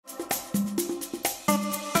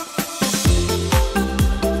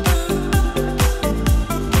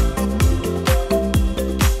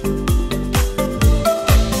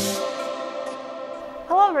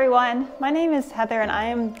my name is Heather and I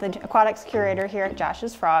am the aquatics curator here at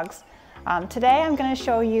Josh's Frogs. Today I'm going to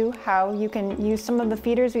show you how you can use some of the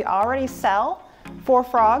feeders we already sell for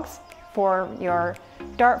frogs, for your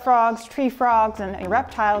dart frogs, tree frogs, and your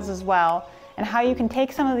reptiles as well, and how you can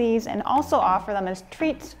take some of these and also offer them as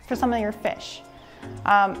treats for some of your fish.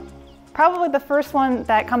 Probably the first one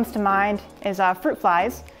that comes to mind is fruit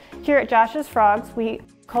flies. Here at Josh's Frogs, we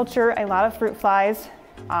culture a lot of fruit flies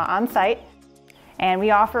on site, and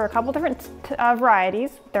we offer a couple different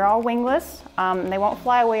varieties. They're all wingless, they won't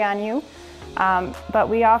fly away on you, but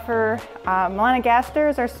we offer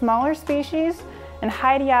melanogasters, our smaller species, and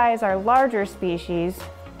Hydei is our larger species.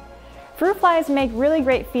 Fruit flies make really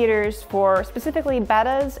great feeders for specifically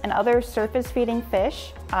bettas and other surface feeding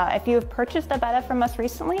fish. If you have purchased a betta from us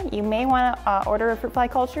recently, you may want to order a fruit fly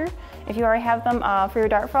culture. If you already have them for your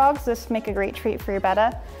dart frogs, this make a great treat for your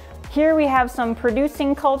betta. Here we have some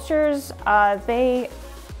producing cultures.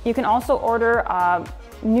 You can also order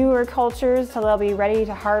newer cultures, so they'll be ready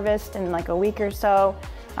to harvest in like a week or so.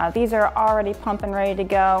 These are already plump and ready to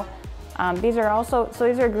go. These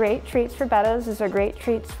are great treats for bettas. These are great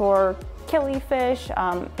treats for killifish.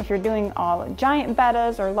 If you're doing all giant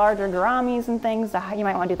bettas or larger gouramis and things, you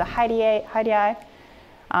might want to do the Hydei.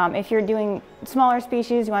 If you're doing smaller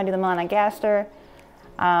species, you want to do the melanogaster.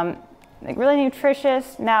 Like really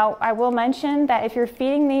nutritious. Now, I will mention that if you're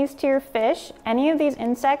feeding these to your fish, any of these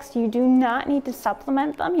insects, you do not need to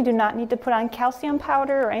supplement them. You do not need to put on calcium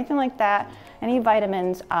powder or anything like that, any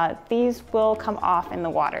vitamins. These will come off in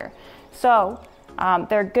the water. So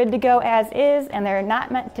they're good to go as is, and they're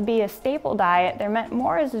not meant to be a staple diet. They're meant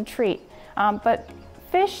more as a treat. But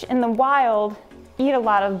fish in the wild eat a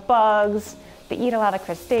lot of bugs. They eat a lot of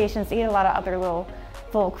crustaceans. They eat a lot of other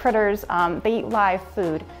little critters. They eat live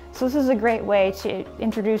food. So this is a great way to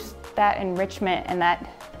introduce that enrichment and that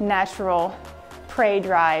natural prey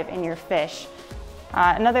drive in your fish.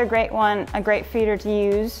 Another great one, a great feeder to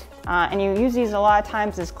use, and you use these a lot of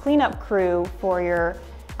times as cleanup crew for your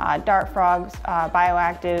dart frogs,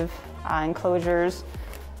 bioactive enclosures,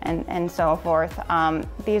 and so forth.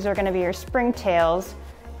 These are going to be your springtails.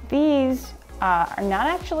 These are not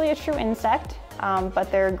actually a true insect,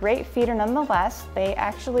 but they're a great feeder nonetheless. They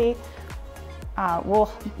actually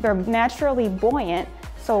they're naturally buoyant,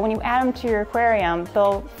 so when you add them to your aquarium,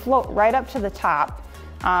 they'll float right up to the top.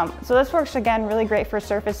 So this works again really great for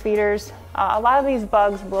surface feeders. A lot of these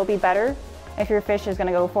bugs will be better if your fish is going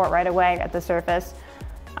to go for it right away at the surface.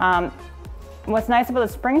 What's nice about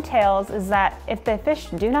the springtails is that if the fish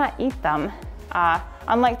do not eat them,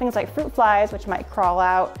 unlike things like fruit flies, which might crawl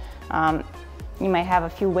out, you might have a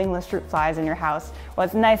few wingless fruit flies in your house.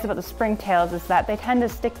 What's nice about the springtails is that they tend to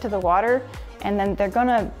stick to the water, and then they're going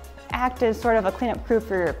to act as sort of a cleanup crew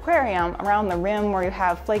for your aquarium around the rim where you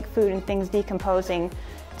have flake food and things decomposing.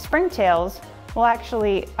 Springtails will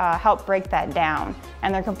actually help break that down,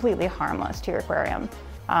 and they're completely harmless to your aquarium.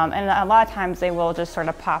 And a lot of times they will just sort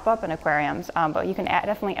of pop up in aquariums, but you can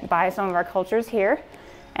definitely buy some of our cultures here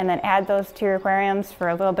and then add those to your aquariums for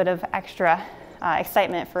a little bit of extra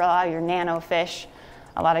excitement for a lot of your nano fish,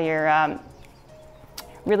 a lot of your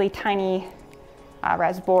really tiny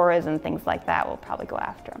rasboras and things like that will probably go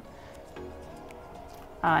after them.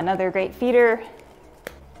 Another great feeder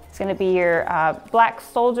is going to be your black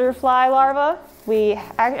soldier fly larva.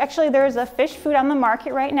 Actually, there's a fish food on the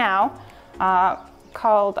market right now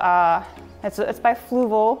called, it's by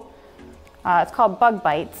Fluval. It's called Bug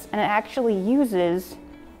Bites, and it actually uses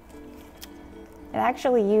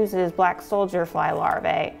black soldier fly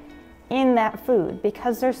larvae in that food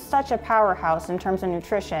because they're such a powerhouse in terms of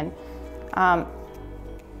nutrition.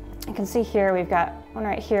 You can see here we've got one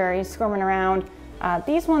right here. He's squirming around.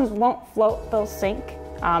 These ones won't float, they'll sink.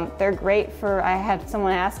 They're great for, I had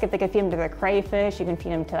someone ask if they could feed them to their crayfish. You can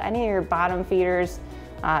feed them to any of your bottom feeders,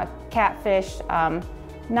 catfish,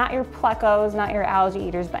 not your plecos, not your algae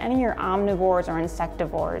eaters, but any of your omnivores or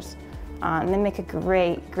insectivores. And they make a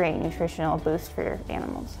great nutritional boost for your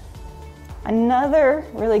animals. Another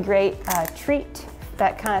really great treat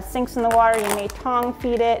that kind of sinks in the water, you may tong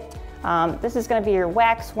feed it. This is going to be your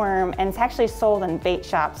waxworm, and it's actually sold in bait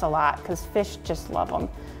shops a lot because fish just love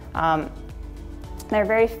them. They're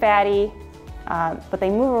very fatty, but they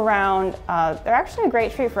move around. They're actually a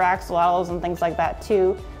great treat for axolotls and things like that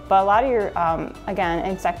too. But a lot of your, again,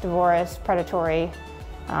 insectivorous, predatory,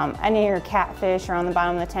 any of your catfish around the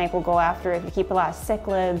bottom of the tank will go after. If you keep a lot of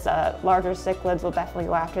cichlids, larger cichlids will definitely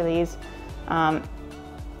go after these.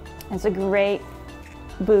 It's a great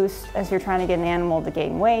boost as you're trying to get an animal to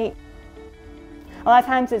gain weight. A lot of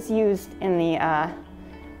times it's used in the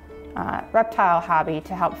reptile hobby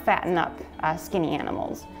to help fatten up skinny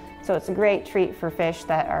animals. So it's a great treat for fish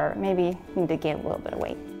that are maybe need to gain a little bit of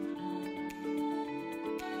weight.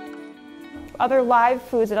 Other live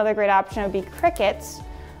foods, another great option would be crickets.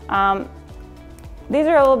 These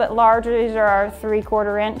are a little bit larger. These are our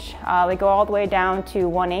 3/4 inch. They go all the way down to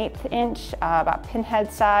 1/8 inch, about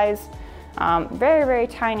pinhead size. Very, very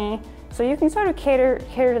tiny. So you can sort of cater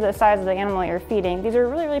to the size of the animal you're feeding. These are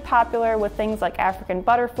really, really popular with things like African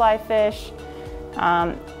butterfly fish,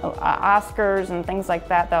 Oscars and things like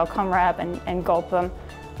that. They'll come right up and gulp them.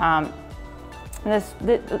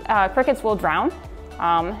 Crickets will drown.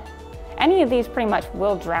 Any of these pretty much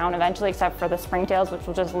will drown eventually, except for the springtails, which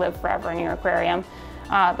will just live forever in your aquarium.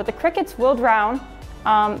 But the crickets will drown.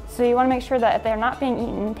 So you want to make sure that if they're not being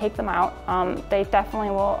eaten, take them out. They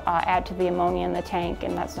definitely will add to the ammonia in the tank,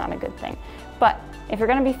 and that's not a good thing. But if you're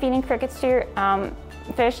going to be feeding crickets to your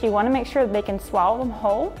fish, you want to make sure that they can swallow them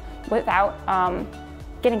whole without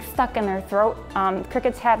getting stuck in their throat.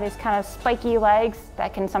 Crickets have these kind of spiky legs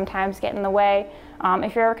that can sometimes get in the way.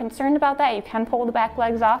 If you're ever concerned about that, you can pull the back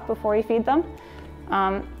legs off before you feed them.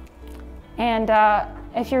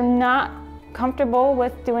 If you're not comfortable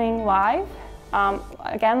with doing live,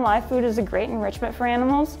 again, live food is a great enrichment for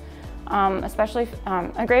animals, especially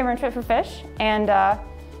a great enrichment for fish. And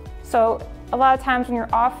so a lot of times when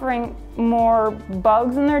you're offering more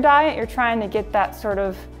bugs in their diet, you're trying to get that sort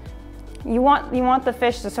of, you want the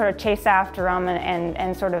fish to sort of chase after them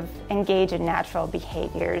and sort of engage in natural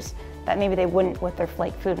behaviors that maybe they wouldn't with their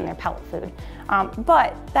flake food and their pellet food.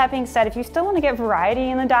 But that being said, if you still want to get variety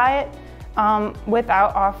in the diet,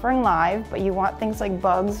 without offering live, but you want things like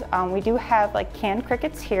bugs, we do have like canned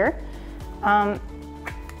crickets here.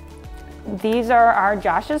 These are our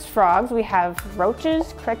Josh's frogs. We have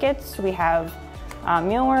roaches, crickets, we have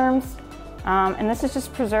mealworms, and this is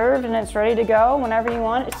just preserved and it's ready to go whenever you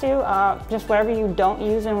want it to. Just whatever you don't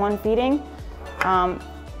use in one feeding,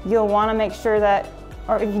 you'll want to make sure that,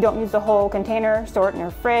 or if you don't use the whole container, store it in your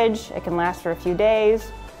fridge. It can last for a few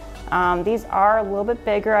days. These are a little bit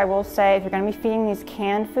bigger, I will say. If you're going to be feeding these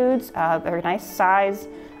canned foods, they're a nice size.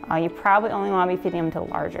 You probably only want to be feeding them to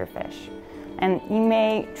larger fish. And you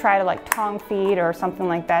may try to like tong feed or something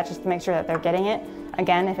like that just to make sure that they're getting it.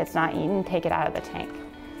 Again, if it's not eaten, take it out of the tank.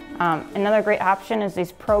 Another great option is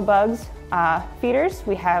these Pro Bugs feeders.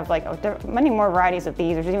 We have like many more varieties of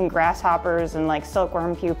these. There's even grasshoppers and like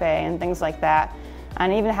silkworm pupae and things like that.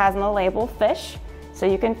 And it even has on the label fish, so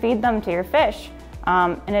you can feed them to your fish.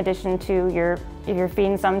 In addition to if you're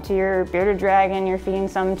feeding some to your bearded dragon, you're feeding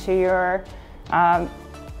some to your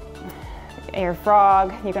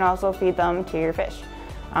frog, you can also feed them to your fish,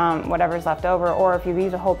 whatever's left over. Or if you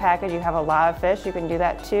use a whole package, you have a lot of fish, you can do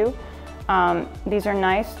that too. These are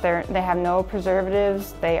nice. They have no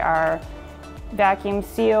preservatives. They are vacuum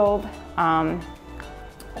sealed,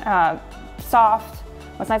 soft.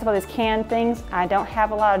 What's nice about these canned things, I don't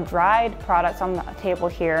have a lot of dried products on the table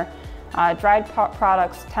here. Dried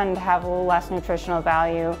products tend to have a little less nutritional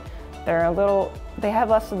value. They have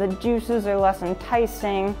less of the juices, they're less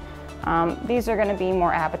enticing. These are going to be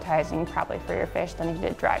more appetizing probably for your fish than if you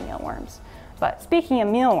did dried mealworms. But speaking of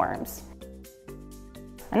mealworms,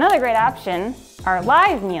 another great option are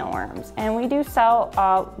live mealworms. And we do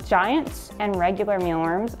sell giants and regular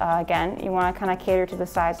mealworms. Again, you want to kind of cater to the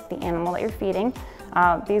size of the animal that you're feeding.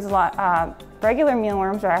 These regular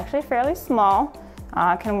mealworms are actually fairly small.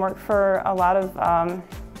 Can work for a lot of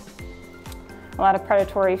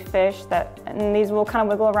predatory fish, and these will kind of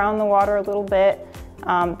wiggle around the water a little bit.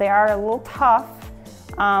 They are a little tough,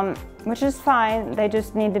 which is fine. They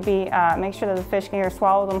just need to be, make sure that the fish can either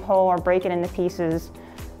swallow them whole or break it into pieces.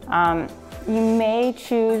 You may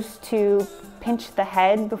choose to pinch the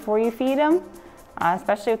head before you feed them,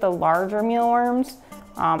 especially with the larger mealworms.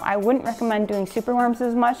 I wouldn't recommend doing superworms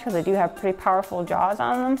as much because they do have pretty powerful jaws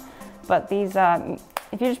on them. But these,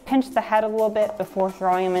 if you just pinch the head a little bit before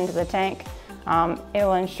throwing them into the tank, it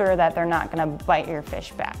will ensure that they're not going to bite your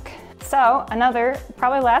fish back. So another,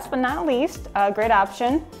 probably last but not least, a great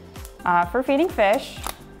option for feeding fish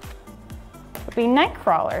would be night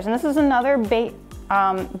crawlers. And this is another bait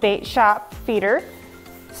shop feeder.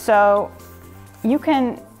 So you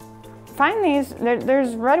can find these,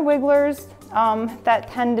 there's red wigglers that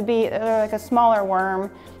tend to be, they're like a smaller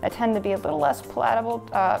worm, that tend to be a little less palatable,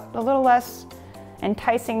 a little less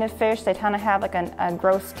enticing to fish. They tend to have like a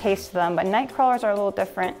gross taste to them, but night crawlers are a little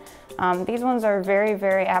different. These ones are very,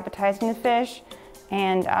 very appetizing to fish,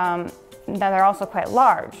 and they're also quite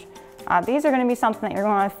large. These are going to be something that you're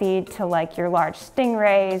going to feed to like your large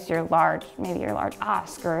stingrays, maybe your large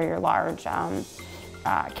Oscar, your large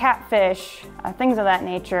catfish, things of that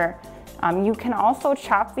nature. You can also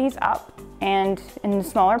chop these up and in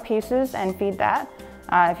smaller pieces and feed that.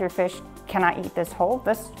 if your fish cannot eat this whole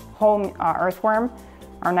earthworm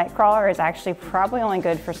or night crawler is actually probably only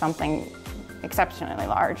good for something exceptionally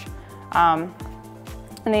large. And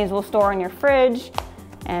these will store in your fridge,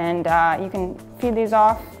 and you can feed these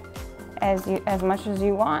off as much as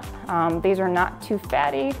you want. These are not too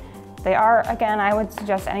fatty. They are, again, I would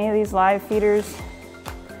suggest any of these live feeders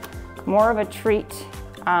more of a treat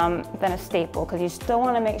than a staple, because you still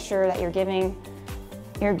want to make sure that you're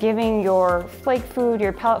giving your flake food,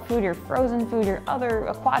 your pellet food, your frozen food, your other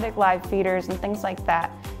aquatic live feeders and things like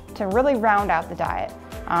that to really round out the diet.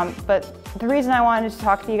 But the reason I wanted to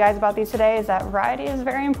talk to you guys about these today is that variety is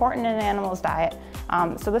very important in an animal's diet.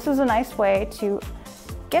 So this is a nice way to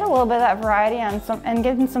get a little bit of that variety and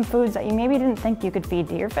give them some foods that you maybe didn't think you could feed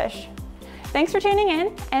to your fish. Thanks for tuning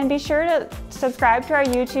in, and be sure to subscribe to our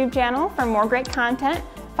YouTube channel for more great content.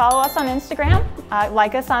 Follow us on Instagram,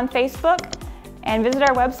 like us on Facebook, and visit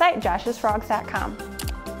our website, joshsfrogs.com.